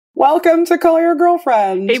Welcome to Call Your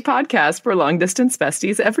Girlfriend, a podcast for long-distance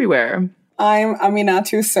besties everywhere. I'm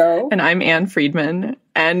Aminatu So. And I'm Ann Friedman.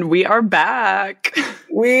 And we are back.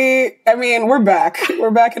 We're back.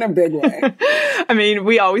 We're back in a big way. I mean,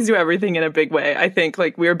 we always do everything in a big way. I think,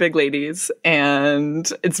 we're big ladies.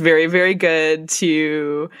 And it's very, very good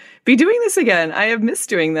to be doing this again. I have missed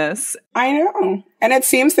doing this. I know. And it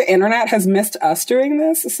seems the internet has missed us doing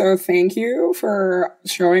this. So thank you for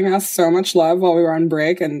showing us so much love while we were on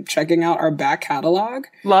break and checking out our back catalog.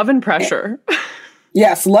 Love and pressure.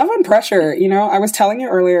 Yes, love and pressure. You know, I was telling you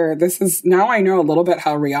earlier, now I know a little bit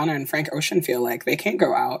how Rihanna and Frank Ocean feel like. They can't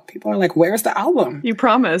go out. People are like, where's the album? You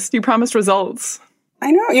promised results.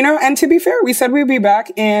 I know, and to be fair, we said we'd be back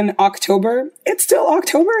in October. It's still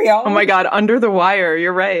October, y'all. Oh my God, under the wire.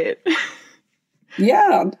 You're right.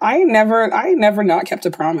 Yeah, I never not kept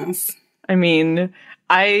a promise. I mean,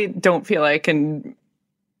 I don't feel I can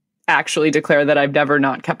actually declare that I've never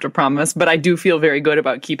not kept a promise, but I do feel very good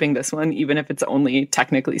about keeping this one, even if it's only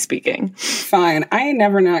technically speaking. Fine. I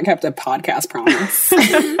never not kept a podcast promise.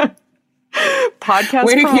 Podcast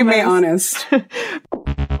Way to promise. keep me honest.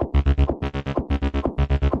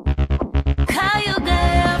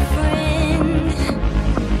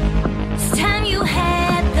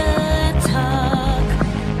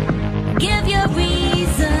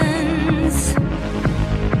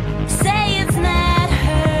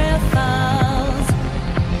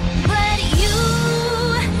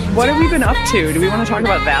 What have we been up to? Do we want to talk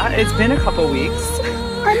about that? It's been a couple weeks.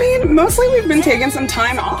 I mean, mostly we've been taking some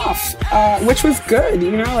time off, which was good.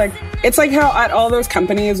 You know, it's like how at all those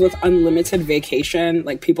companies with unlimited vacation,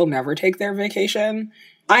 people never take their vacation.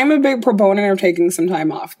 I'm a big proponent of taking some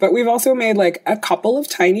time off, but we've also made a couple of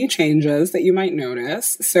tiny changes that you might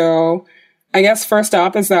notice. So I guess first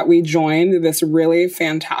up is that we joined this really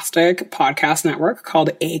fantastic podcast network called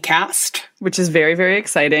Acast. Which is very, very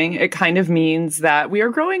exciting. It kind of means that we are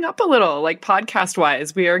growing up a little,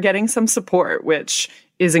 podcast-wise. We are getting some support, which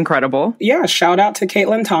is incredible. Yeah, shout out to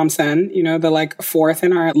Caitlin Thompson, the fourth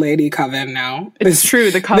in our lady coven now. It's true,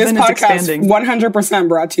 the coven is expanding. This podcast 100%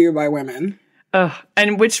 brought to you by women.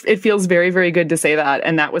 And which it feels very, very good to say that.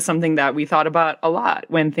 And that was something that we thought about a lot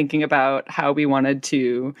when thinking about how we wanted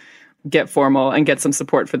to get formal and get some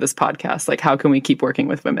support for this podcast. How can we keep working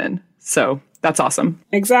with women? So that's awesome.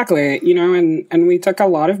 Exactly. And we took a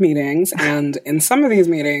lot of meetings, and in some of these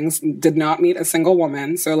meetings did not meet a single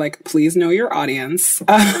woman. So please know your audience,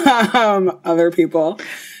 other people.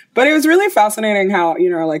 But it was really fascinating how,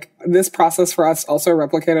 this process for us also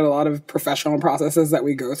replicated a lot of professional processes that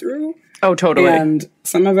we go through. Oh, totally. And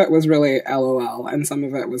some of it was really LOL, and some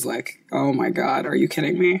of it was oh my God, are you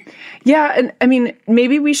kidding me? Yeah, and I mean,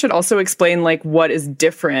 maybe we should also explain what is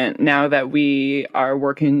different now that we are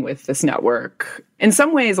working with this network. In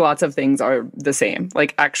some ways, lots of things are the same.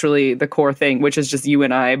 Actually, the core thing, which is just you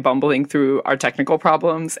and I bumbling through our technical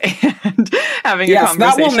problems and having a conversation. Yes,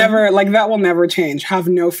 that will never change. Have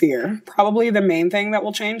no fear. Probably the main thing that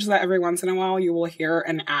will change is that every once in a while you will hear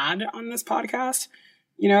an ad on this podcast.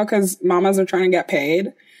 Because mamas are trying to get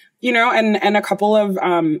paid, and a couple of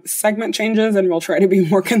segment changes, and we'll try to be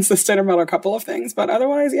more consistent about a couple of things. But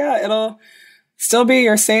otherwise, yeah, it'll still be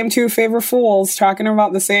your same two favorite fools talking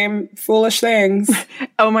about the same foolish things.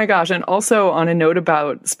 Oh my gosh. And also on a note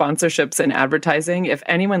about sponsorships and advertising, if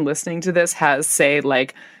anyone listening to this has, say,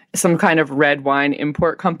 some kind of red wine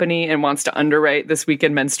import company and wants to underwrite This Week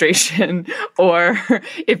in Menstruation, or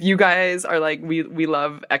if you guys are we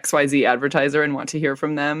love XYZ advertiser and want to hear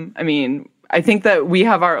from them. I mean, I think that we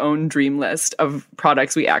have our own dream list of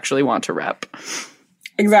products we actually want to rep.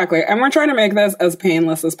 Exactly. And we're trying to make this as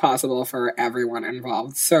painless as possible for everyone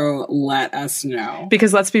involved. So let us know.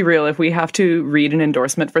 Because let's be real, if we have to read an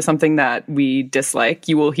endorsement for something that we dislike,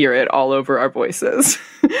 you will hear it all over our voices.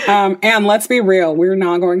 And let's be real, we're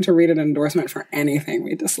not going to read an endorsement for anything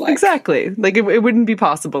we dislike. Exactly. It wouldn't be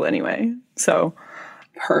possible anyway. So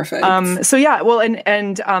perfect. So yeah, well,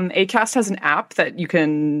 and Acast has an app that you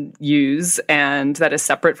can use, and that is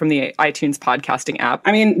separate from the iTunes podcasting app.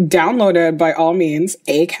 I mean, download it by all means.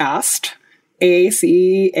 Acast,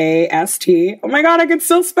 Acast. Oh my God, I can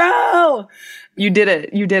still spell. You did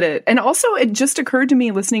it. And also, it just occurred to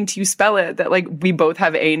me listening to you spell it that we both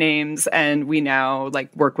have A names, and we now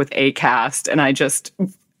work with Acast, and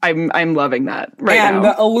I'm loving that right now. And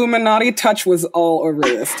the Illuminati touch was all over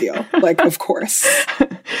this deal. Of course.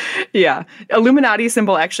 Yeah. Illuminati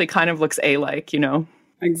symbol actually kind of looks A-like,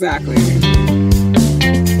 Exactly.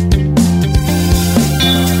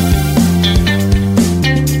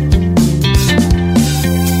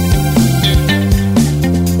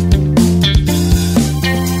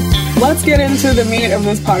 let's get into the meat of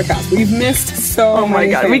this podcast. We've missed so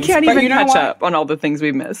many things. We can't even catch what? up on all the things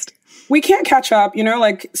we've missed. We can't catch up. You know,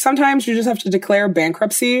 like sometimes you just have to declare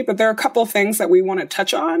bankruptcy, but there are a couple things that we want to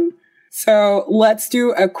touch on. So let's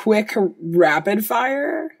do a quick rapid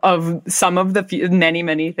fire. Of some of the many,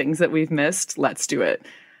 many things that we've missed, let's do it.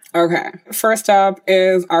 Okay. First up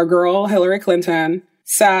is our girl, Hillary Clinton,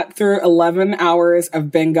 sat through 11 hours of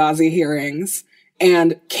Benghazi hearings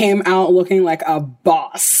and came out looking like a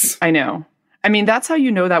boss. I know. I mean, that's how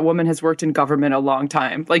you know that woman has worked in government a long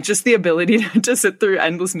time. Like, just the ability to sit through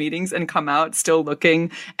endless meetings and come out still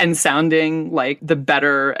looking and sounding like the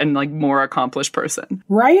better and, like, more accomplished person.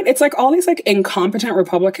 Right? It's like all these, like, incompetent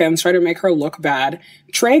Republicans try to make her look bad.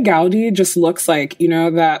 Trey Gowdy just looks like, you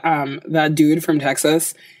know, that dude from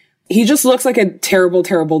Texas. He just looks like a terrible,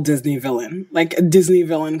 terrible Disney villain. Like, a Disney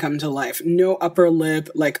villain come to life. No upper lip,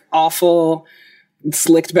 like, awful,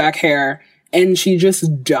 slicked back hair. And she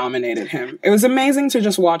just dominated him. It was amazing to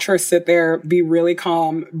just watch her sit there, be really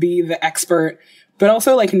calm, be the expert, but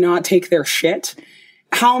also like not take their shit.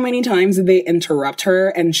 How many times did they interrupt her?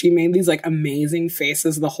 And she made these like amazing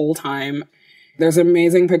faces the whole time. There's an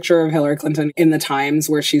amazing picture of Hillary Clinton in the Times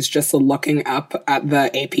where she's just looking up at the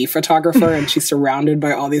AP photographer and she's surrounded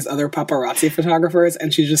by all these other paparazzi photographers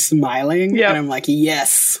and she's just smiling. Yep. And I'm like,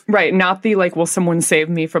 yes. Right. Not the like, will someone save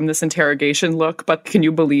me from this interrogation look, but can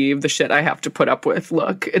you believe the shit I have to put up with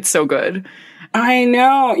look? It's so good. I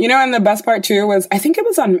know. You know, and the best part too was, I think it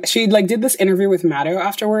was on, she like did this interview with Maddow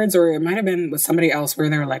afterwards, or it might have been with somebody else where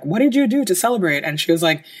they were like, what did you do to celebrate? And she was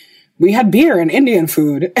like, we had beer and Indian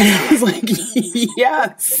food. And I was like,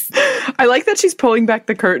 yes. I like that she's pulling back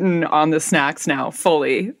the curtain on the snacks now,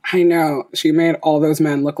 fully. I know. She made all those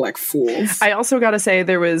men look like fools. I also got to say,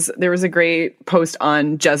 there was a great post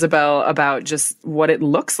on Jezebel about just what it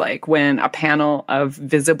looks like when a panel of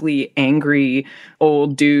visibly angry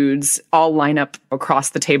old dudes all line up across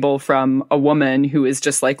the table from a woman who is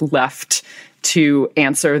just like left to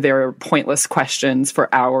answer their pointless questions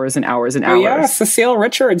for hours and hours and hours. Oh, yeah, Cecile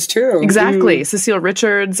Richards, too. Exactly. Cecile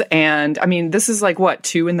Richards. And I mean, this is like, what,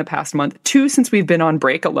 2 in the past month? 2 since we've been on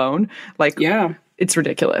break alone. Like, yeah, it's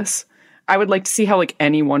ridiculous. I would like to see how like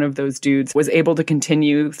any one of those dudes was able to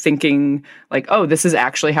continue thinking like, oh, this is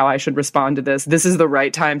actually how I should respond to this. This is the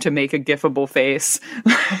right time to make a gifable face.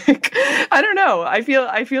 Like, I don't know. I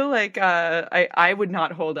feel like I would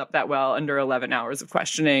not hold up that well under 11 hours of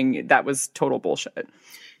questioning. That was total bullshit.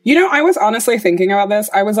 You know, I was honestly thinking about this.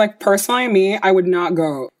 I was like, personally, me, I would not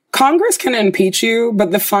go. Congress can impeach you,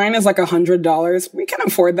 but the fine is like $100. We can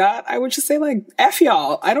afford that. I would just say like, F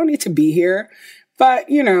y'all. I don't need to be here.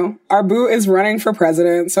 But, you know, our boo is running for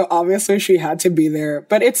president, so obviously she had to be there.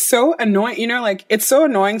 But it's so annoying, you know, like, it's so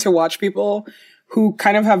annoying to watch people who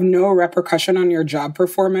kind of have no repercussion on your job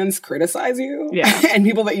performance criticize you. Yeah. And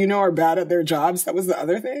people that you know are bad at their jobs. That was the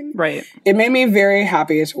other thing. Right. It made me very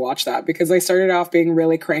happy to watch that because I started off being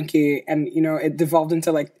really cranky and, you know, it devolved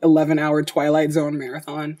into like 11-hour Twilight Zone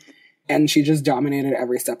marathon. And she just dominated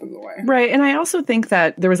every step of the way. Right. And I also think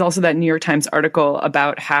that there was also that New York Times article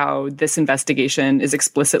about how this investigation is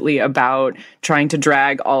explicitly about trying to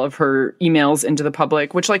drag all of her emails into the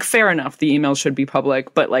public, which, like, fair enough, the emails should be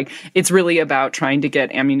public. But, like, it's really about trying to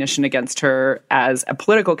get ammunition against her as a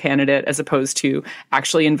political candidate as opposed to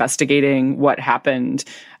actually investigating what happened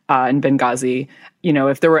in Benghazi. You know,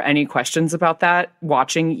 if there were any questions about that,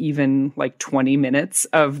 watching even like 20 minutes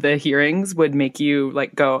of the hearings would make you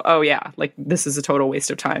like go, oh yeah, like this is a total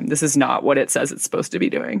waste of time. This is not what it says it's supposed to be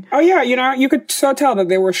doing. Oh yeah, you know, you could so tell that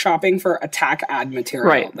they were shopping for attack ad material.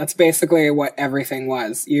 Right. That's basically what everything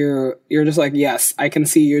was. You're just like, yes, I can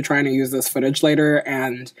see you trying to use this footage later,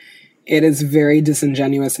 and it is very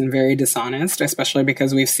disingenuous and very dishonest, especially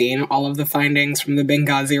because we've seen all of the findings from the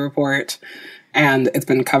Benghazi report. And it's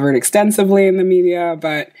been covered extensively in the media,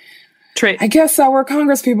 but I guess our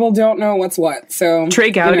Congress people don't know what's what. So Trey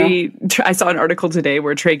Gowdy, you know. I saw an article today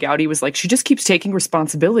where Trey Gowdy was like, she just keeps taking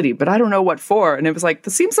responsibility, but I don't know what for. And it was like,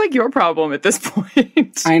 this seems like your problem at this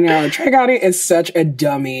point. I know. Trey Gowdy is such a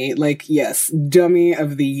dummy. Like, yes, dummy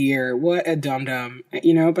of the year. What a dum-dum.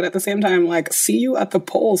 You know, but at the same time, like, see you at the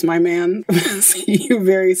polls, my man. See you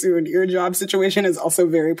very soon. Your job situation is also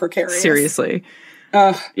very precarious. Seriously.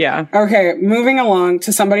 Yeah. Okay, moving along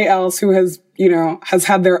to somebody else who has, you know, has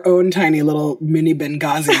had their own tiny little mini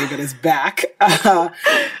Benghazi but is back.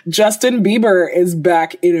 Justin Bieber is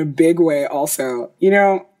back in a big way also. You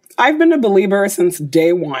know, I've been a believer since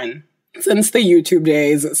day one, since the YouTube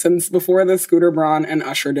days, since before the Scooter Braun and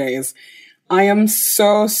Usher days. I am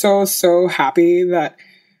so, so, so happy that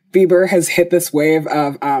Bieber has hit this wave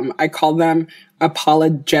of, I call them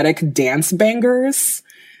apologetic dance bangers.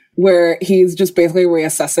 where he's just basically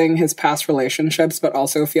reassessing his past relationships, but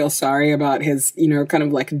also feels sorry about his, you know, kind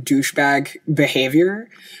of like douchebag behavior,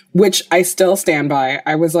 which I still stand by.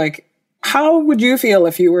 I was like, how would you feel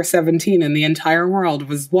if you were 17 and the entire world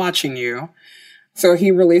was watching you? So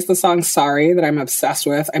he released the song Sorry that I'm obsessed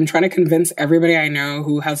with. I'm trying to convince everybody I know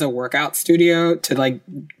who has a workout studio to like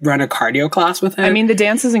run a cardio class with him. I mean, the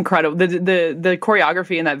dance is incredible. The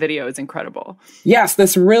choreography in that video is incredible. Yes,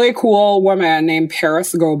 this really cool woman named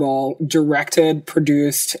Paris Goebel directed,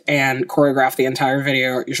 produced, and choreographed the entire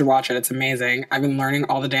video. You should watch it. It's amazing. I've been learning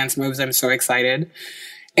all the dance moves. I'm so excited.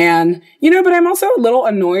 And, you know, but I'm also a little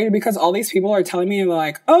annoyed because all these people are telling me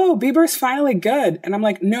like, oh, Bieber's finally good. And I'm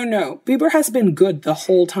like, no, Bieber has been good the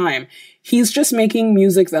whole time. He's just making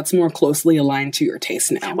music that's more closely aligned to your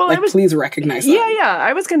taste now. Well, please recognize that. Yeah.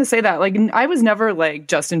 I was going to say that. Like, I was never like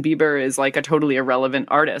Justin Bieber is like a totally irrelevant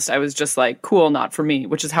artist. I was just like, cool, not for me,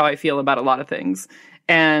 which is how I feel about a lot of things.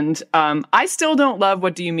 And I still don't love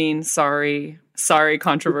What Do You Mean? Sorry,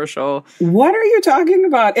 controversial. What are you talking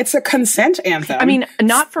about? It's a consent anthem. I mean,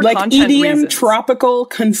 not for like content EDM reasons. Tropical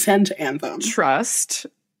consent anthem. Trust.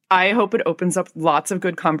 I hope it opens up lots of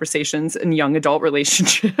good conversations in young adult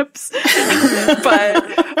relationships.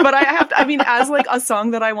 but I have to, I mean, as like a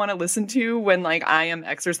song that I want to listen to when like I am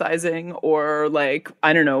exercising or like,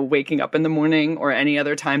 I don't know, waking up in the morning or any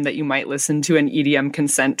other time that you might listen to an EDM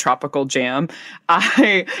consent tropical jam.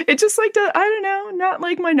 It just like, I don't know, not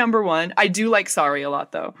like my number one. I do like Sorry a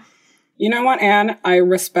lot though. You know what, Anne? I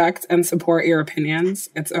respect and support your opinions.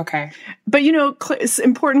 It's okay. But, you know, it's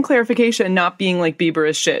important clarification, not being like Bieber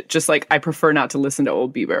is shit. Just like, I prefer not to listen to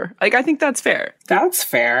old Bieber. Like, I think that's fair. That's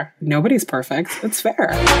fair. Nobody's perfect. It's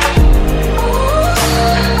fair.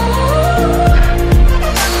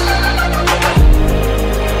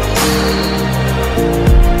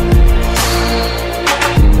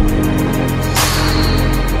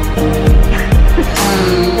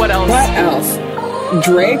 What else?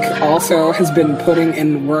 Drake also has been putting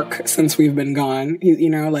in work since we've been gone. You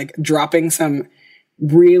know, like dropping some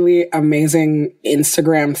really amazing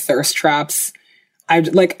Instagram thirst traps.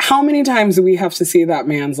 Like, how many times do we have to see that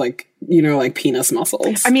man's like, you know, like penis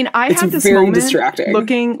muscles? I mean, it's had this very moment distracting.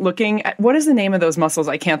 looking at, what is the name of those muscles?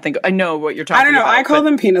 I can't think. I know what you're talking about. I don't know. I call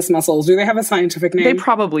them penis muscles. Do they have a scientific name? They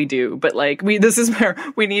probably do, but like this is where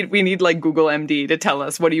we need like Google MD to tell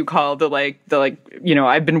us what do you call the you know,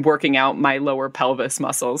 I've been working out my lower pelvis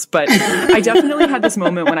muscles. But I definitely had this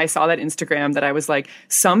moment when I saw that Instagram that I was like,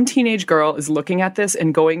 some teenage girl is looking at this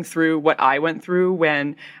and going through what I went through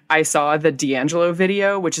when I saw the D'Angelo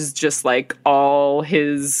video, which is just like all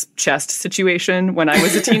his chest situation when I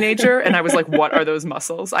was a teenager. And I was like, what are those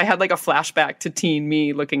muscles? I had like a flashback to teen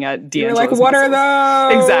me looking at D'Angelo's You're like, what muscles. are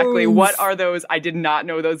those? Exactly. What are those? I did not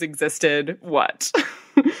know those existed. What?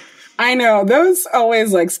 I know. Those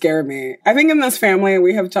always like scare me. I think in this family,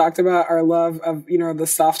 we have talked about our love of, you know, the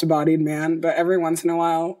soft-bodied man. But every once in a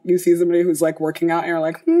while, you see somebody who's like working out and you're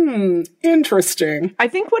like, interesting. I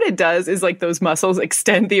think what it does is like those muscles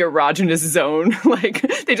extend the erogenous zone. Like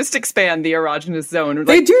they just expand the erogenous zone. Like,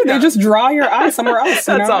 they do. Yeah. They just draw your eye somewhere else.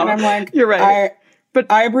 That's all. And I'm like, you're right. But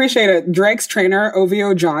I appreciate it. Drake's trainer,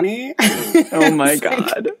 OVO Johnny. Oh my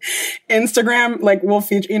God. Like, Instagram, like, will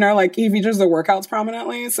feature, you know, like, he features the workouts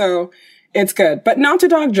prominently. So it's good. But not to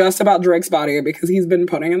talk just about Drake's body because he's been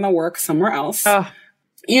putting in the work somewhere else.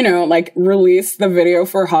 You know, like, release the video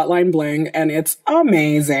for Hotline Bling and it's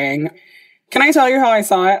amazing. Can I tell you how I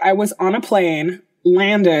saw it? I was on a plane,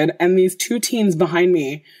 landed, and these two teens behind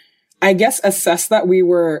me, I guess, assessed that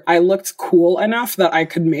I looked cool enough that I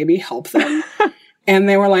could maybe help them. And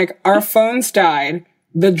they were like, our phones died.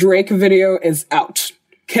 The Drake video is out.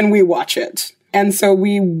 Can we watch it? And so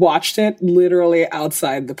we watched it literally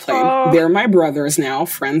outside the plane. Oh. They're my brothers now,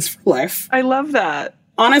 friends for life. I love that.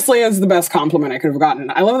 Honestly, it's the best compliment I could have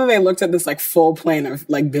gotten. I love that they looked at this like full plane of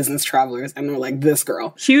like business travelers and they're like, this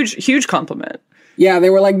girl. Huge compliment. Yeah, they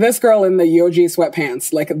were like, this girl in the Yoji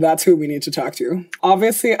sweatpants. Like, that's who we need to talk to.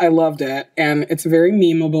 Obviously, I loved it. And it's very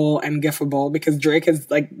memeable and gifable because Drake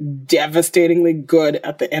is, like, devastatingly good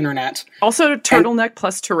at the internet. Also, turtleneck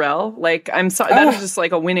plus Terrell. Like, that is just,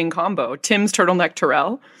 like, a winning combo. Tim's turtleneck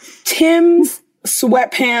Terrell. Tim's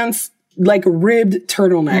sweatpants, like, ribbed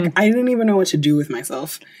turtleneck. I didn't even know what to do with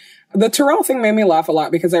myself. The Terrell thing made me laugh a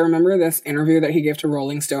lot because I remember this interview that he gave to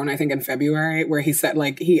Rolling Stone, I think in February, where he said,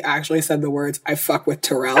 like, he actually said the words, I fuck with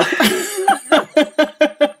Terrell. And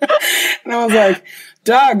I was like,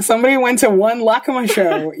 Doug, somebody went to one Lackawanna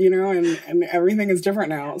show, you know, and everything is different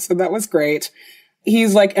now. So that was great.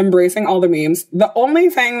 He's like embracing all the memes. The only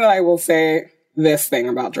thing that I will say this thing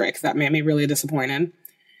about Drake that made me really disappointed.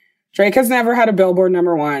 Drake has never had a Billboard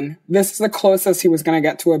 #1. This is the closest he was going to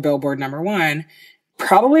get to a Billboard #1.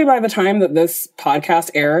 Probably by the time that this podcast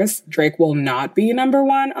airs, Drake will not be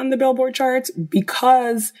 #1 on the Billboard charts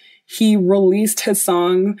because he released his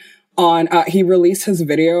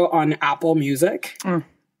video on Apple Music.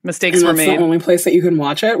 Mistakes were made. That's the only place that you can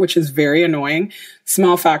watch it, which is very annoying.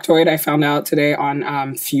 Small factoid I found out today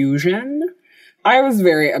on Fusion. I was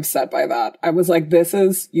very upset by that. I was like,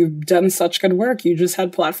 you've done such good work. You just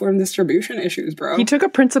had platform distribution issues, bro. He took a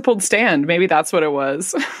principled stand. Maybe that's what it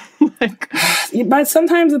was. But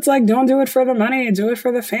sometimes it's like, don't do it for the money. Do it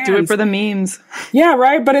for the fans. Do it for the memes. Yeah,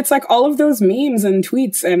 right. But it's like all of those memes and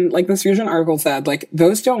tweets and like this Fusion article said, like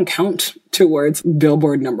those don't count towards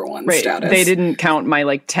Billboard #1 status. They didn't count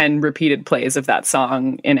my 10 repeated plays of that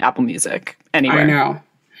song in Apple Music anywhere. I know.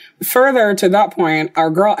 Further to that point,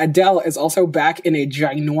 our girl Adele is also back in a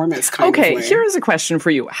ginormous kind of way. Okay, here's a question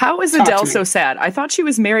for you. How is Adele so sad? I thought she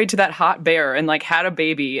was married to that hot bear and had a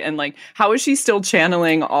baby. And how is she still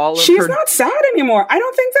channeling all of her... She's not sad anymore. I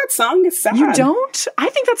don't think that song is sad. You don't? I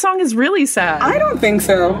think that song is really sad. I don't think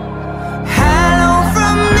so. Hello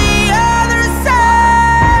from the other side.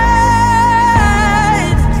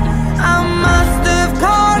 I must have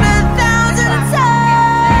called 1,000 times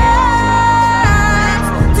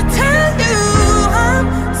to tell you I'm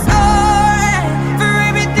sorry for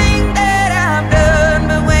everything that I've done.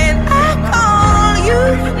 But when I call, you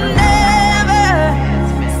never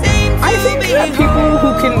seem to I think that people who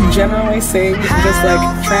can generally sing just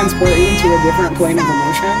transport you to a different plane of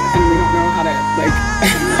emotion, and we don't know how to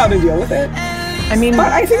how to deal with it. I mean,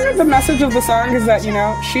 but I think that the message of the song is that,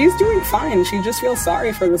 she's doing fine. She just feels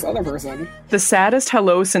sorry for this other person. The saddest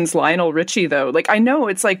hello since Lionel Richie, though. I know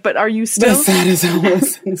it's but are you still... The saddest hello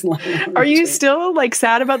since Lionel Richie. Are you still,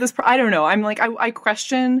 sad about this? I don't know. I'm I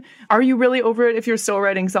question, are you really over it if you're still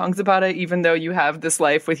writing songs about it, even though you have this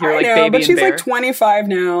life with your, baby but she's, and bear? 25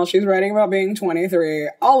 now. She's writing about being 23.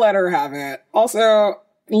 I'll let her have it. Also...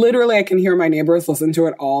 Literally, I can hear my neighbors listen to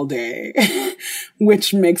it all day,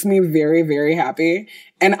 which makes me very, very happy.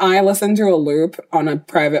 And I listen to a loop on a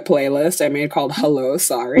private playlist I made called Hello,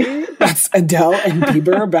 Sorry. That's Adele and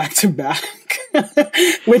Bieber back to back,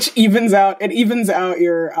 which evens out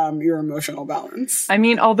your emotional balance. I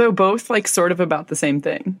mean, although both sort of about the same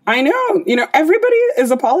thing. I know. Everybody is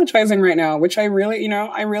apologizing right now, which I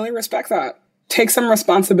really respect that. Take some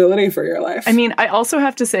responsibility for your life. I mean, I also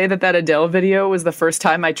have to say that Adele video was the first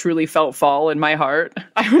time I truly felt fall in my heart.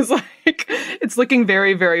 I was it's looking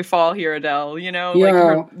very, very fall here, Adele,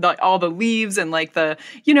 Yeah. all the leaves and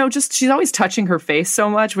just she's always touching her face so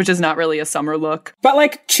much, which is not really a summer look.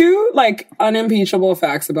 But two unimpeachable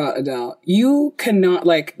facts about Adele. You cannot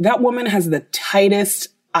that woman has the tightest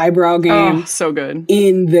eyebrow game. Oh, so good.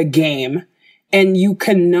 In the game. And you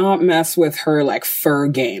cannot mess with her fur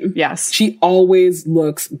game. Yes. She always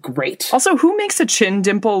looks great. Also, who makes a chin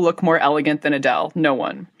dimple look more elegant than Adele? No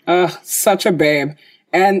one. Such a babe.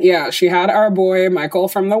 And yeah, she had our boy Michael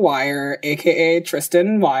from The Wire, aka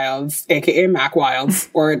Tristan Wilds, aka Mac Wilds,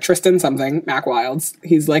 or Tristan something, Mac Wilds.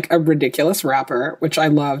 He's a ridiculous rapper, which I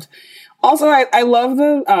loved. Also, I love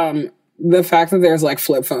the fact that there's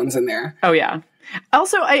flip phones in there. Oh yeah.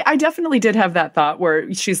 Also, I definitely did have that thought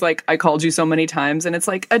where she's I called you so many times. And it's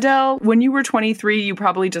Adele, when you were 23, you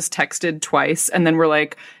probably just texted twice. And then we're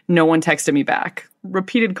no one texted me back.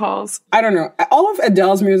 Repeated calls. I don't know. All of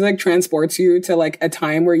Adele's music transports you to a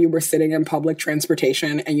time where you were sitting in public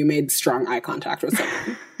transportation and you made strong eye contact with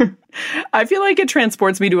someone. I feel it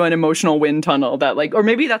transports me to an emotional wind tunnel that or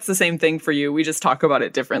maybe that's the same thing for you. We just talk about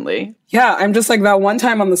it differently. Yeah, I'm just that one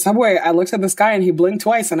time on the subway, I looked at this guy and he blinked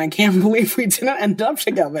twice and I can't believe we didn't end up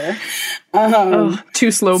together.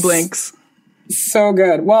 2 slow blinks. So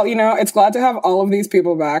good. Well, it's glad to have all of these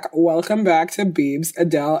people back. Welcome back to Biebs,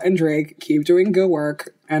 Adele, and Drake. Keep doing good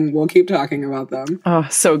work, and we'll keep talking about them. Oh,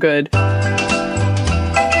 so good.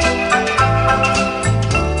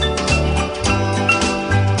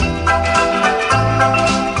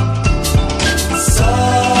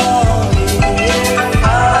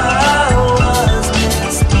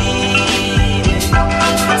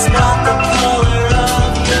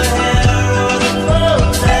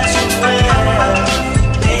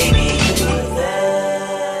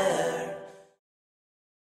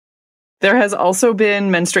 There has also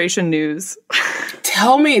been menstruation news.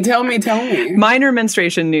 Tell me. Minor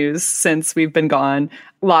menstruation news since we've been gone.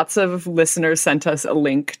 Lots of listeners sent us a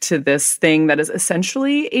link to this thing that is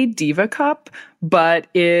essentially a Diva cup, but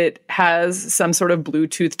it has some sort of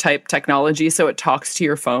Bluetooth type technology, so it talks to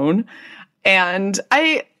your phone. And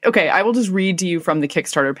I will just read to you from the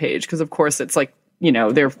Kickstarter page, because of course it's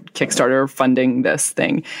their Kickstarter funding this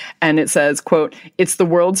thing. And it says, quote, "It's the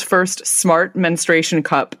world's first smart menstruation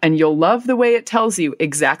cup, and you'll love the way it tells you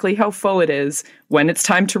exactly how full it is when it's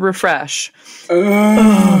time to refresh.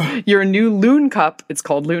 Your new Loon Cup," it's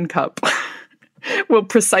called Loon Cup, "will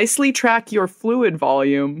precisely track your fluid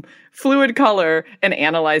volume, fluid color, and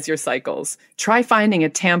analyze your cycles. Try finding a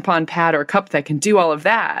tampon pad or cup that can do all of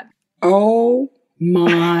that." Oh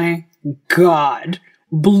my God.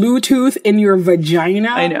 Bluetooth in your vagina?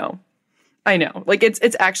 I know. Like it's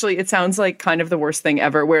actually, it sounds like kind of the worst thing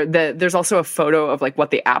ever, where there's also a photo of like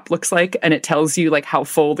what the app looks like, and it tells you like how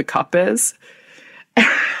full the cup is.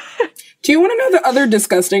 Do you want to know the other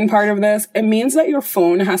disgusting part of this? It means that your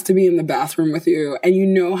phone has to be in the bathroom with you, and you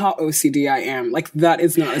know how OCD I am. Like, that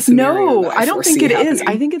is not a scenario. No, I don't think it is.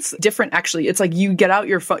 I think it's different, actually. It's like you get out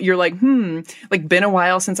your phone, you're like, like, been a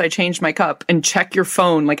while since I changed my cup, and check your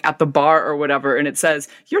phone, like, at the bar or whatever, and it says,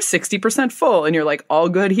 you're 60% full, and you're like, all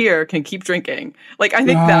good here, can keep drinking. Like, I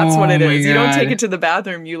think that's what it is. You don't take it to the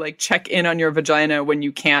bathroom, you, like, check in on your vagina when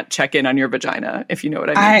you can't check in on your vagina, if you know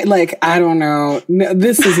what I mean. I don't know. No,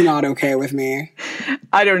 this is not okay with me.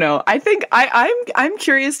 I don't know. I think I'm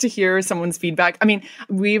curious to hear someone's feedback. I mean,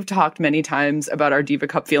 we've talked many times about our Diva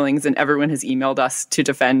Cup feelings, and everyone has emailed us to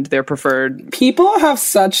defend their preferred. People have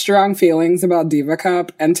such strong feelings about Diva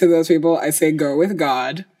Cup, and to those people, I say go with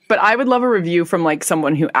God. But I would love a review from like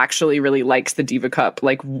someone who actually really likes the Diva Cup,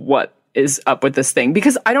 like what is up with this thing,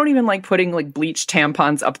 because I don't even like putting like bleached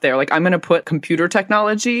tampons up there. Like, I'm going to put computer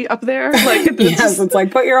technology up there. Like, yes, it's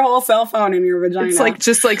like put your whole cell phone in your vagina. It's like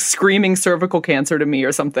just like screaming cervical cancer to me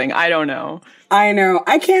or something. I don't know. I know.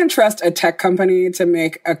 I can't trust a tech company to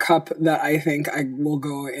make a cup that I think I will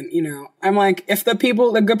go and, I'm like, if the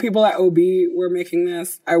good people at OB were making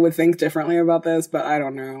this, I would think differently about this, but I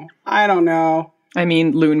don't know. I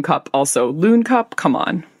mean, Loon Cup also. Loon Cup, come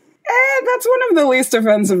on. That's one of the least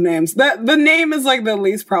offensive names. The name is like the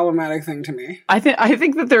least problematic thing to me. I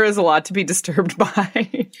think that there is a lot to be disturbed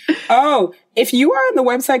by. Oh, if you are on the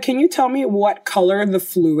website, can you tell me what color the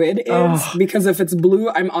fluid is? Oh. Because if it's blue,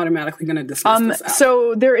 I'm automatically going to dismiss this app.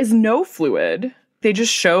 So there is no fluid. They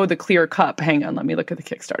just show the clear cup. Hang on, let me look at the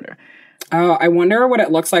Kickstarter. Oh, I wonder what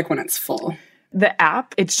it looks like when it's full. The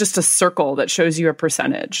app, it's just a circle that shows you a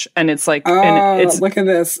percentage. And it's like... look at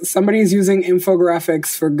this. Somebody's using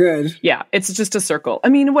infographics for good. Yeah, it's just a circle. I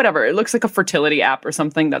mean, whatever. It looks like a fertility app or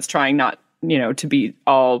something that's trying not, to be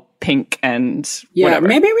all pink and whatever.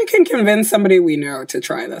 Maybe we can convince somebody we know to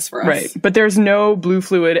try this for us. Right. But there's no blue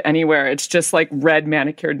fluid anywhere. It's just like red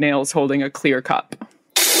manicured nails holding a clear cup.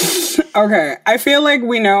 Okay. I feel like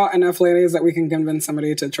we know enough ladies that we can convince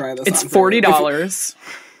somebody to try this. It's $40.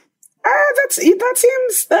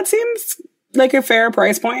 That seems like a fair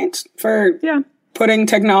price point for putting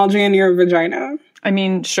technology in your vagina. I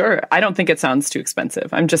mean, sure. I don't think it sounds too expensive.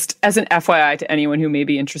 I'm just, as an FYI to anyone who may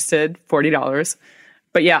be interested, $40.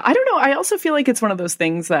 But yeah, I don't know. I also feel like it's one of those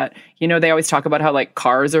things that, they always talk about how like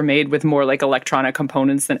cars are made with more like electronic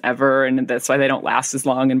components than ever, and that's why they don't last as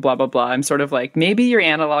long and blah, blah, blah. I'm sort of like, maybe your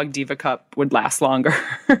analog Diva Cup would last longer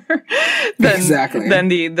than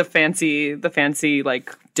the fancy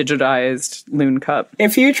like digitized Loon Cup.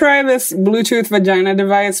 If you try this Bluetooth vagina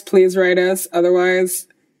device, please write us. Otherwise,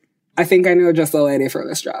 I think I know just the lady for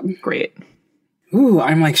this job. Great. Ooh,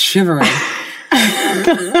 I'm like shivering.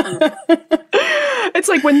 It's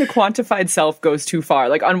like when the quantified self goes too far.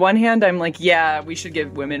 Like, on one hand, I'm like, yeah, we should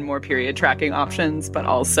give women more period tracking options, but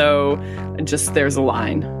also just there's a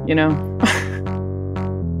line,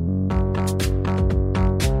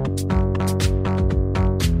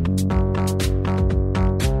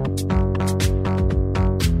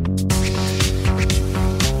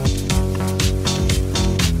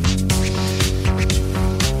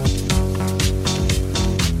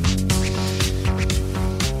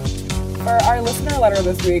 Letter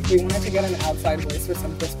this week, we wanted to get an outside voice for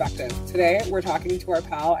some perspective. Today, we're talking to our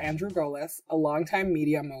pal, Andrew Golis, a longtime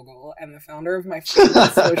media mogul and the founder of my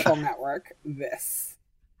favorite social network, This.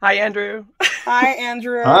 Hi, Andrew. Hi,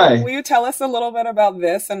 Andrew. Hi. Will you tell us a little bit about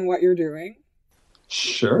This and what you're doing?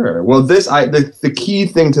 Sure. Well, the key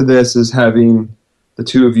thing to this is having the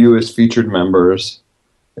two of you as featured members.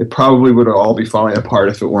 It probably would all be falling apart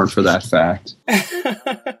if it weren't for that fact.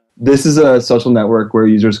 This is a social network where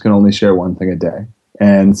users can only share one thing a day.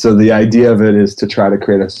 And so the idea of it is to try to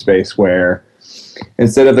create a space where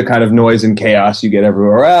instead of the kind of noise and chaos you get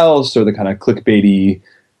everywhere else, or the kind of clickbaity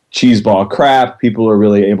cheeseball crap, people are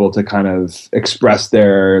really able to kind of express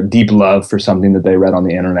their deep love for something that they read on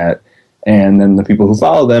the internet. And then the people who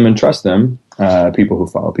follow them and trust them, people who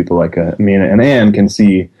follow people like me and Anne, can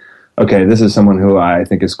see, okay, this is someone who I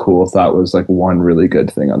think is cool, thought was like one really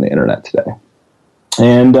good thing on the internet today.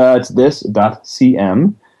 And it's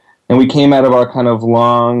this.cm. And we came out of our kind of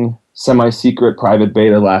long, semi-secret private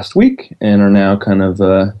beta last week and are now kind of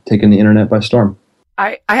taking the internet by storm.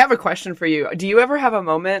 I have a question for you. Do you ever have a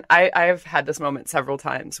moment? I've had this moment several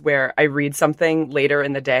times where I read something later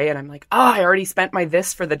in the day and I'm like, I already spent my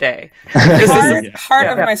this for the day. Heart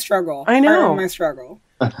of my struggle. I know. Heart of my struggle.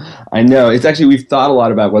 I know. It's actually, we've thought a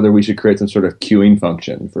lot about whether we should create some sort of queuing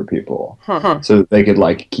function for people so that they could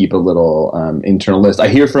like keep a little internal list. I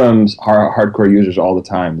hear from hardcore users all the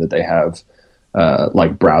time that they have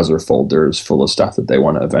like browser folders full of stuff that they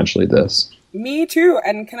want to eventually diss. Me too.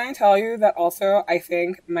 And can I tell you that also I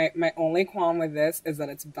think my only qualm with this is that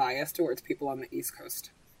it's biased towards people on the East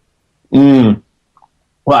Coast. Well,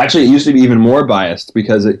 actually, it used to be even more biased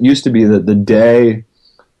because it used to be that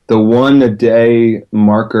the 1 a day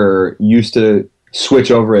marker used to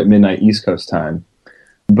switch over at midnight East Coast time.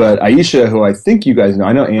 But Aisha, who I think you guys know,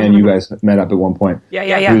 I know Anne, you guys met up at one point.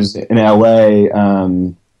 Yeah. Who's in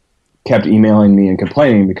LA, kept emailing me and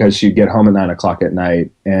complaining because she'd get home at 9 o'clock at night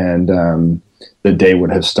and the day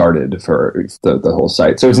would have started for the whole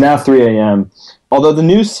site. So it's now 3 a.m. Although the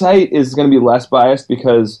new site is going to be less biased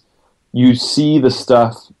because you see the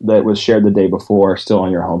stuff that was shared the day before still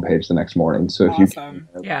on your homepage the next morning. So if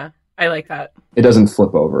Yeah, I like that. It doesn't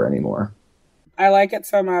flip over anymore. I like it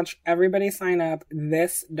so much. Everybody sign up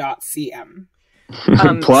this.cm.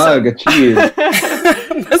 Plug, achieve.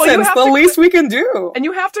 Listen, it's the least we can do. And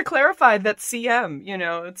you have to clarify that CM,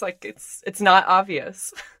 it's like, it's not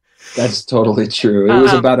obvious. That's totally true. It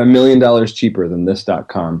was about $1 million cheaper than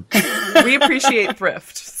this.com. We appreciate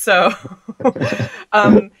thrift. So,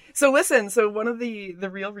 so listen, so one of the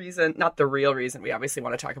real reason, not the real reason, we obviously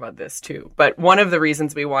want to talk about this too, but one of the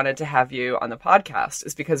reasons we wanted to have you on the podcast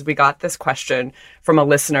is because we got this question from a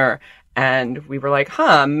listener and we were like,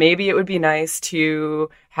 maybe it would be nice to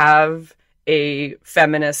have a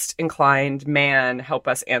feminist inclined man help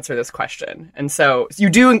us answer this question. And so you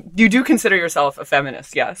do consider yourself a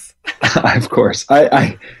feminist, yes? Of course.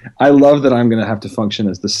 I love that I'm going to have to function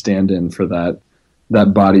as the stand-in for that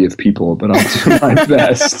body of people, but I'll do my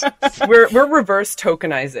best. We're reverse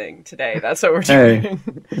tokenizing today. That's what we're doing.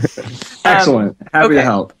 Hey. Excellent. Happy to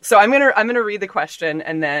help. So I'm gonna read the question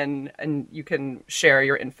and you can share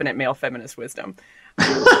your infinite male feminist wisdom.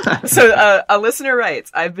 So a listener writes,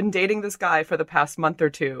 I've been dating this guy for the past month or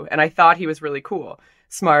two, and I thought he was really cool.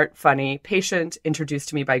 Smart, funny, patient, introduced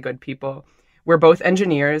to me by good people. We're both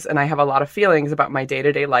engineers, and I have a lot of feelings about my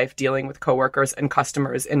day-to-day life dealing with coworkers and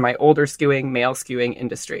customers in my older skewing, male skewing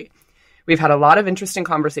industry. We've had a lot of interesting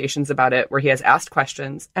conversations about it where he has asked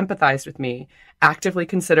questions, empathized with me, actively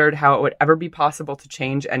considered how it would ever be possible to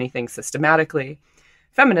change anything systematically.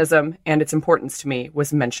 Feminism and its importance to me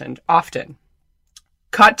was mentioned often.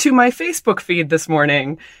 Cut to my Facebook feed this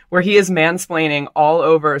morning where he is mansplaining all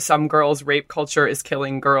over some girls' rape culture is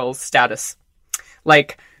killing girls status.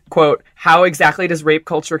 Like, quote, how exactly does rape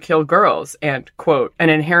culture kill girls? And, quote, an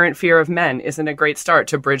inherent fear of men isn't a great start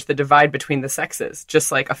to bridge the divide between the sexes,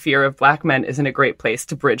 just like a fear of black men isn't a great place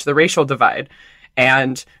to bridge the racial divide.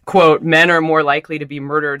 And, quote, men are more likely to be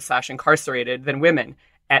murdered / incarcerated than women,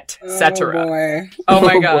 etc. Oh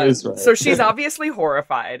my God. Right. So she's obviously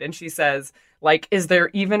horrified. And she says, like, is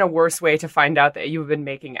there even a worse way to find out that you've been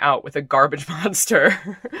making out with a garbage monster?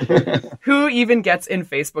 Who even gets in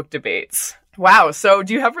Facebook debates? Wow. So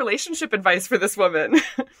do you have relationship advice for this woman?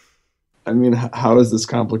 I mean, how is this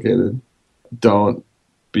complicated? Don't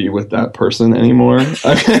be with that person anymore.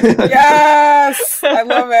 Yes! I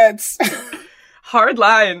love it. Hard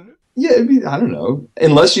line. Yeah, I don't know.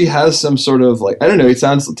 Unless she has some sort of, like, I don't know. It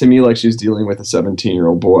sounds to me like she's dealing with a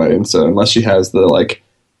 17-year-old boy. And so unless she has the, like,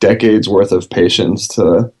 decades worth of patience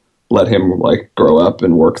to let him, like, grow up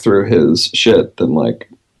and work through his shit, then, like,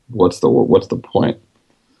 what's the point?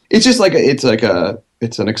 It's just like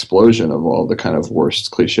it's an explosion of all the kind of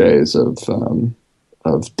worst cliches of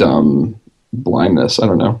dumb blindness. I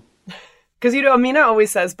don't know. Because, Amina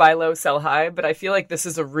always says buy low, sell high, but I feel like this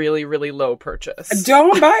is a really, really low purchase.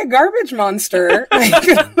 Don't buy a garbage monster. Like,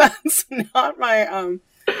 that's not my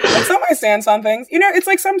that's not my stance on things. It's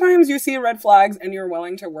like sometimes you see red flags and you're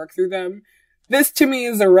willing to work through them. This, to me,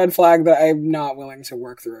 is a red flag that I'm not willing to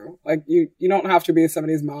work through. Like, you don't have to be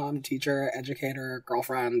somebody's mom, teacher, educator,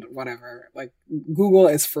 girlfriend, whatever. Like, Google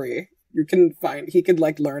is free. He could,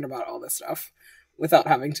 like, learn about all this stuff without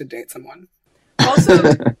having to date someone.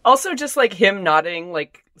 Also just, like, him nodding,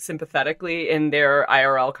 like, sympathetically in their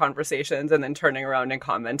IRL conversations and then turning around and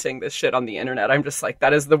commenting this shit on the internet. I'm just like,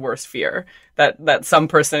 that is the worst fear. That some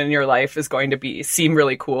person in your life is going to seem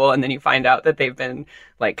really cool, and then you find out that they've been,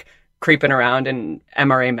 like, creeping around in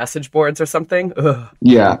MRA message boards or something. Ugh.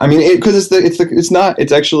 Yeah, I mean, because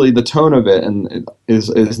it's actually the tone of it, and it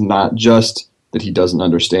is not just that he doesn't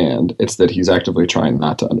understand; it's that he's actively trying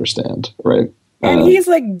not to understand, right? And he's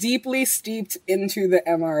like deeply steeped into the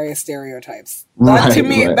MRA stereotypes. Right.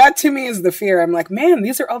 That to me is the fear. I'm like, man,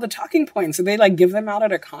 these are all the talking points. So they like give them out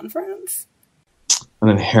at a conference. An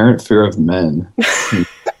inherent fear of men. It's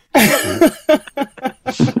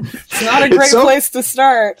not a great place to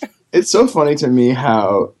start. It's so funny to me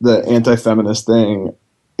how the anti-feminist thing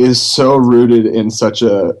is so rooted in such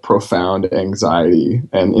a profound anxiety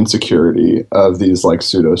and insecurity of these like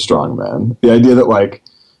pseudo strong men. The idea that like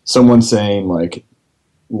someone saying like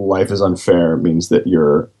life is unfair means that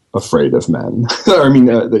you're afraid of men. I mean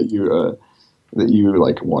that you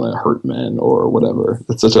like want to hurt men or whatever.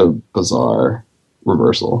 It's such a bizarre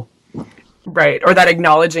reversal. Right. Or that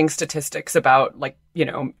acknowledging statistics about, like, you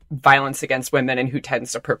know, violence against women and who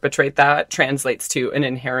tends to perpetrate that translates to an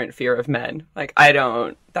inherent fear of men. Like,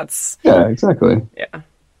 Yeah, exactly. Yeah.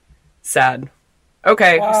 Sad.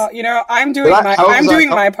 Okay. Well, you know, I'm doing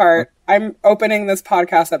my part. I'm opening this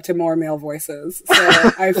podcast up to more male voices.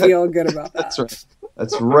 So I feel good about that. That's right.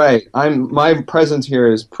 That's right. My presence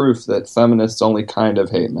here is proof that feminists only kind of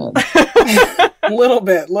hate men. Little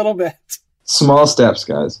bit. Small steps,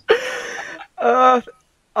 guys. Awesome.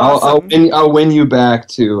 I'll win you back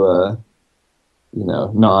to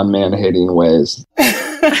non-man hating ways.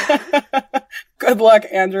 Good luck,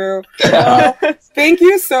 Andrew. Well, thank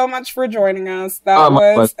you so much for joining us. That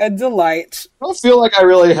was a delight. I don't feel like I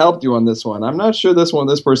really helped you on this one. I'm not sure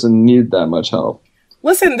this person needed that much help.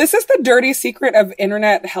 Listen, this is the dirty secret of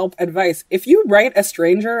internet help advice. If you write a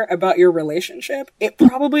stranger about your relationship, it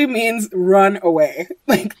probably means run away.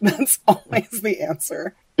 Like, that's always the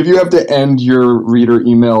answer. If you have to end your reader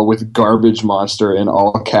email with garbage monster in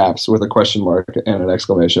all caps with a question mark and an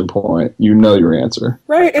exclamation point, you know your answer.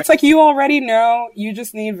 Right. It's like you already know, you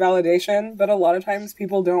just need validation. But a lot of times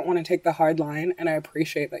people don't want to take the hard line. And I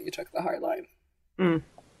appreciate that you took the hard line.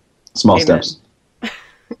 Small Amen. steps.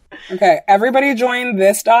 Okay. Everybody join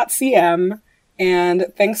this.cm. And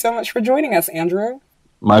thanks so much for joining us, Andrew.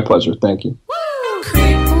 My pleasure. Thank you.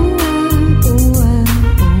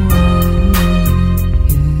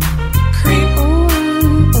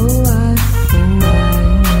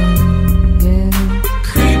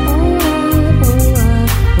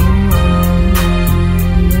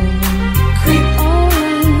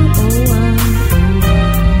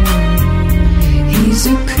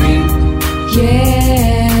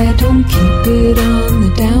 Keep it on the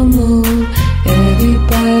down low.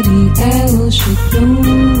 Everybody else should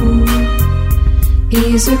know.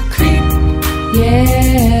 He's a creep.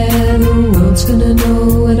 Yeah, the world's gonna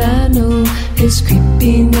know what I know. His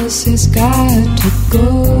creepiness has got to go.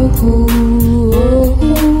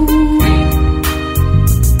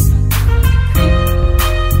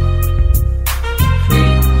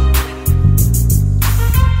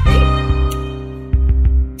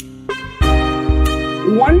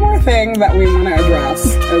 One more thing that we want to address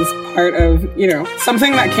as part of,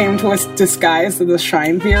 something that came to us disguised as the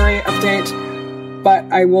Shine Theory update, but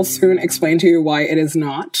I will soon explain to you why it is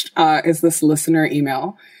not, is this listener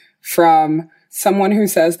email from someone who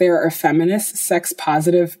says they are a feminist,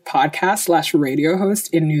 sex-positive podcast / radio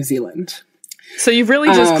host in New Zealand. So you've really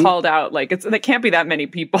just called out, like, there can't be that many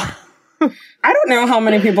people. I don't know how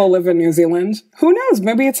many people live in New Zealand. Who knows?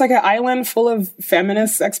 Maybe it's like an island full of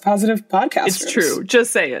feminist, sex-positive podcasters. It's true.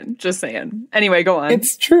 Just saying. Anyway, go on.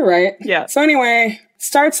 It's true, right? Yeah. So anyway,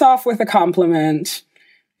 starts off with a compliment.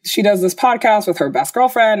 She does this podcast with her best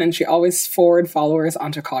girlfriend, and she always forward followers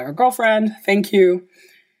on to call your girlfriend. Thank you.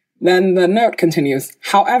 Then the note continues.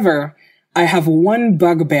 However, I have one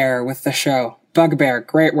bugbear with the show. Bugbear,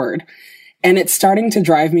 great word. And it's starting to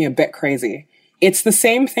drive me a bit crazy. It's the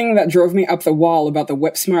same thing that drove me up the wall about the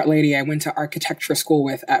whip-smart lady I went to architecture school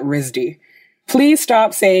with at RISD. Please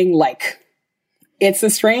stop saying like. It's a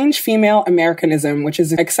strange female Americanism which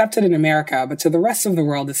is accepted in America, but to the rest of the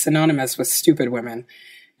world is synonymous with stupid women.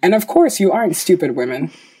 And of course you aren't stupid women.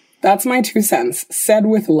 That's my 2 cents, said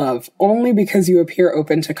with love, only because you appear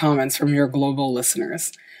open to comments from your global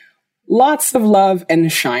listeners. Lots of love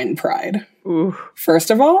and shine pride. Ooh. First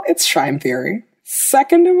of all, it's Shine Theory.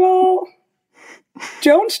 Second of all,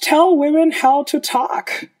 don't tell women how to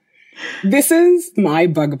talk. This is my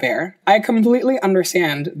bugbear. I completely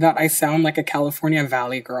understand that I sound like a California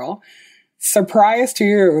Valley girl. Surprise to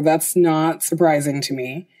you, that's not surprising to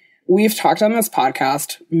me. We've talked on this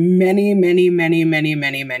podcast many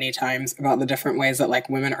times about the different ways that like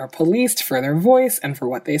women are policed for their voice and for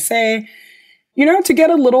what they say. You know, to get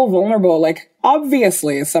a little vulnerable, like,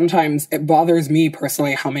 obviously, sometimes it bothers me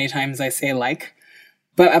personally how many times I say like,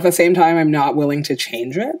 but at the same time, I'm not willing to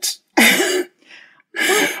change it.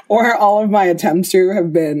 Or all of my attempts to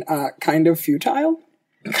have been kind of futile.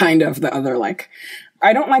 Kind of the other, like,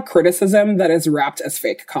 I don't like criticism that is wrapped as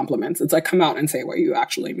fake compliments. It's like, come out and say what you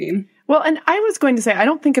actually mean. Well, and I was going to say, I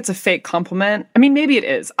don't think it's a fake compliment. I mean, maybe it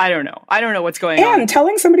is. I don't know. I don't know what's going on. And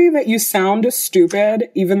telling somebody that you sound stupid,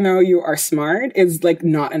 even though you are smart, is like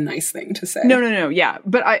not a nice thing to say. No. Yeah.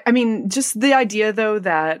 But I mean, just the idea, though,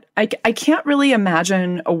 that I can't really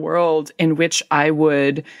imagine a world in which I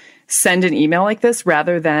would send an email like this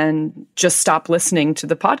rather than just stop listening to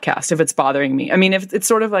the podcast if it's bothering me. I mean, if it's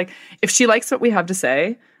sort of like, if she likes what we have to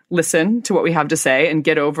say, listen to what we have to say and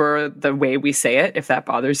get over the way we say it if that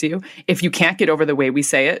bothers you. If you can't get over the way we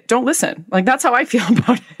say it, don't listen. Like, that's how I feel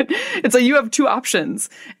about it. It's like you have two options.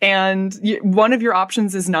 And one of your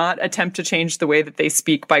options is not attempt to change the way that they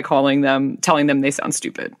speak by telling them they sound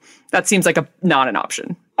stupid. That seems like not an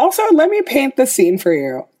option. Also, let me paint the scene for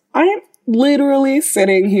you. I'm literally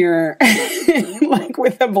sitting here like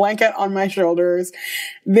with a blanket on my shoulders.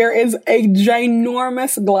 There is a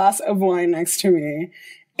ginormous glass of wine next to me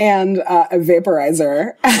and a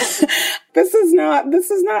vaporizer. This is not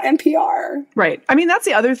NPR. Right. I mean, that's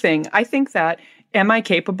the other thing. I think that, am I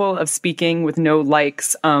capable of speaking with no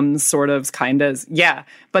likes, sort of, kind of? Yeah.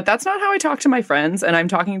 But that's not how I talk to my friends, and I'm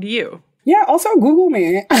talking to you. Yeah, also Google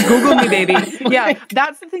me. Google me, baby. Yeah,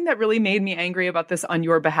 that's the thing that really made me angry about this on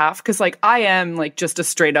your behalf. Because, like, I am, like, just a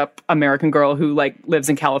straight-up American girl who, like, lives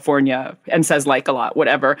in California and says like a lot,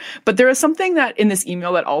 whatever. But there is something that in this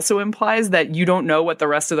email that also implies that you don't know what the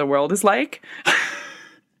rest of the world is like.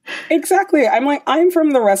 Exactly. I'm like, I'm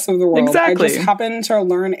from the rest of the world. Exactly. I just happen to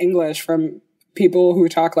learn English from people who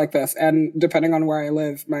talk like this. And depending on where I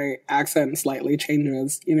live, my accent slightly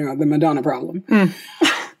changes. You know, the Madonna problem.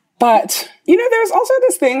 But, you know, there's also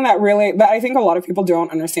this thing that I think a lot of people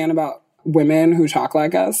don't understand about women who talk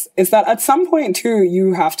like us, is that at some point, too,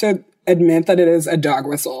 you have to admit that it is a dog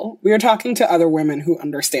whistle. We are talking to other women who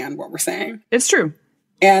understand what we're saying. It's true.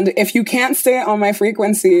 And if you can't stay on my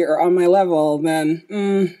frequency or on my level,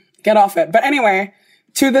 then get off it. But anyway,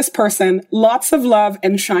 to this person, lots of love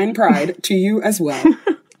and shine pride to you as well.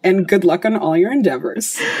 And good luck on all your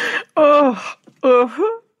endeavors. Correct.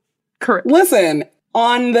 Listen.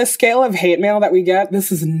 On the scale of hate mail that we get,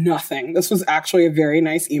 this is nothing. This was actually a very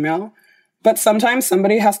nice email. But sometimes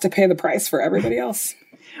somebody has to pay the price for everybody else.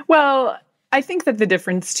 Well, I think that the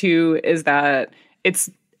difference, too, is that it's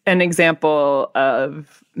an example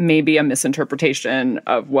of maybe a misinterpretation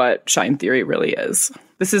of what shine theory really is.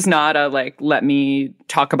 This is not a, like, let me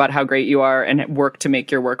talk about how great you are and work to make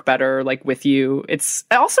your work better, like, with you. It's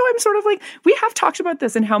also, I'm sort of like, we have talked about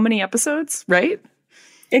this in how many episodes, right?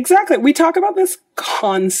 Exactly. We talk about this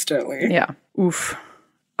constantly. Yeah. Oof.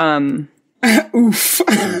 Oof.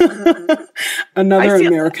 Another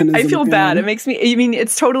Americanism. I feel bad. It makes me, I mean,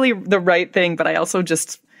 it's totally the right thing, but I also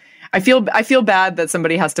just, I feel bad that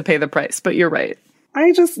somebody has to pay the price, but you're right.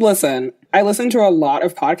 I listen to a lot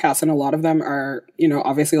of podcasts, and a lot of them are, you know,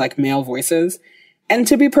 obviously like male voices. And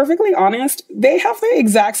to be perfectly honest, they have the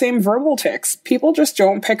exact same verbal tics. People just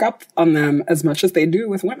don't pick up on them as much as they do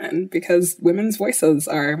with women, because women's voices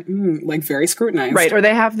are like very scrutinized. Right. Or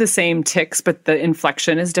they have the same tics, but the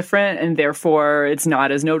inflection is different, and therefore it's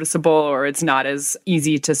not as noticeable, or it's not as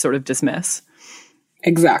easy to sort of dismiss.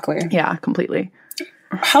 Exactly. Yeah, completely.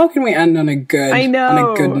 How can we end on a good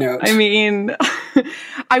note? I mean,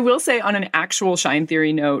 I will say on an actual shine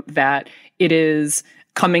theory note that it is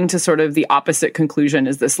coming to sort of the opposite conclusion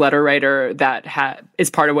as this letter writer that is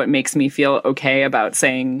part of what makes me feel okay about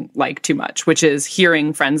saying like too much, which is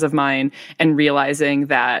hearing friends of mine and realizing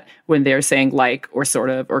that when they're saying like or sort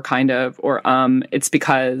of or kind of or it's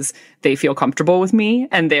because they feel comfortable with me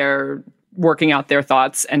and they're working out their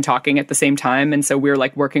thoughts and talking at the same time. And so we're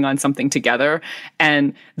like working on something together.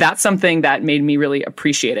 And that's something that made me really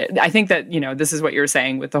appreciate it. I think that, you know, this is what you're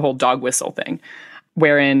saying with the whole dog whistle thing,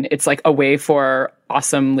 wherein it's like a way for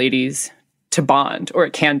awesome ladies to bond, or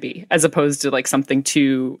it can be, as opposed to like something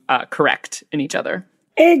to correct in each other.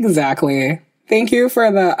 Exactly. Thank you for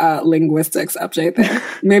the linguistics update there.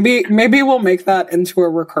 Maybe we'll make that into a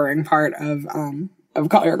recurring part of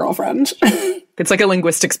Call Your Girlfriend. It's like a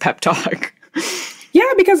linguistics pep talk.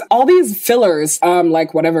 Yeah, because all these fillers,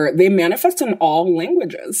 like whatever, they manifest in all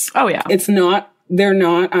languages. Oh yeah. They're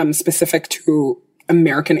not specific to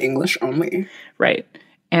American English only. Right.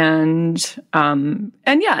 And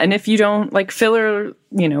yeah, and if you don't like filler,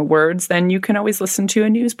 words, then you can always listen to a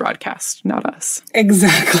news broadcast, not us.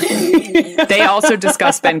 Exactly. They also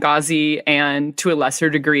discuss Benghazi and, to a lesser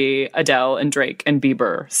degree, Adele and Drake and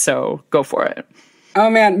Bieber. So go for it. Oh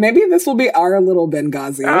man, maybe this will be our little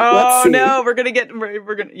Benghazi. Let's see. No, we're gonna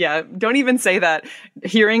yeah, don't even say that.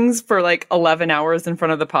 Hearings for like 11 hours in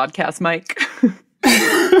front of the podcast mic.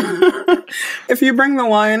 If you bring the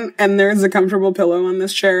wine and there's a comfortable pillow on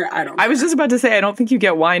this chair, I was just about to say, I don't think you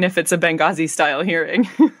get wine if it's a Benghazi style hearing.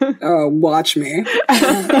 Oh, watch me.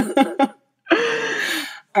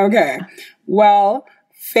 Okay. Well,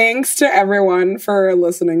 thanks to everyone for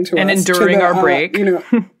listening to us. And enduring our break.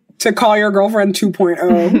 To Call Your Girlfriend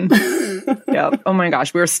 2.0. Yeah. Oh my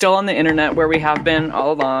gosh. We're still on the internet where we have been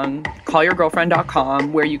all along.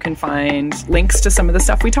 Callyourgirlfriend.com, where you can find links to some of the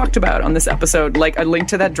stuff we talked about on this episode, like a link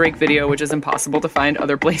to that Drake video, which is impossible to find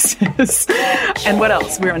other places. And what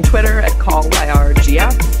else? We're on Twitter at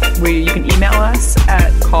CallYRGF, where you can email us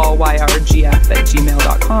at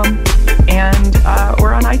callyrgf@gmail.com. And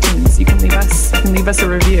we're on iTunes. You can leave us a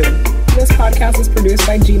review. This podcast is produced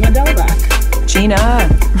by Gina Delvac. Gina.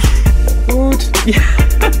 Woot. Yeah.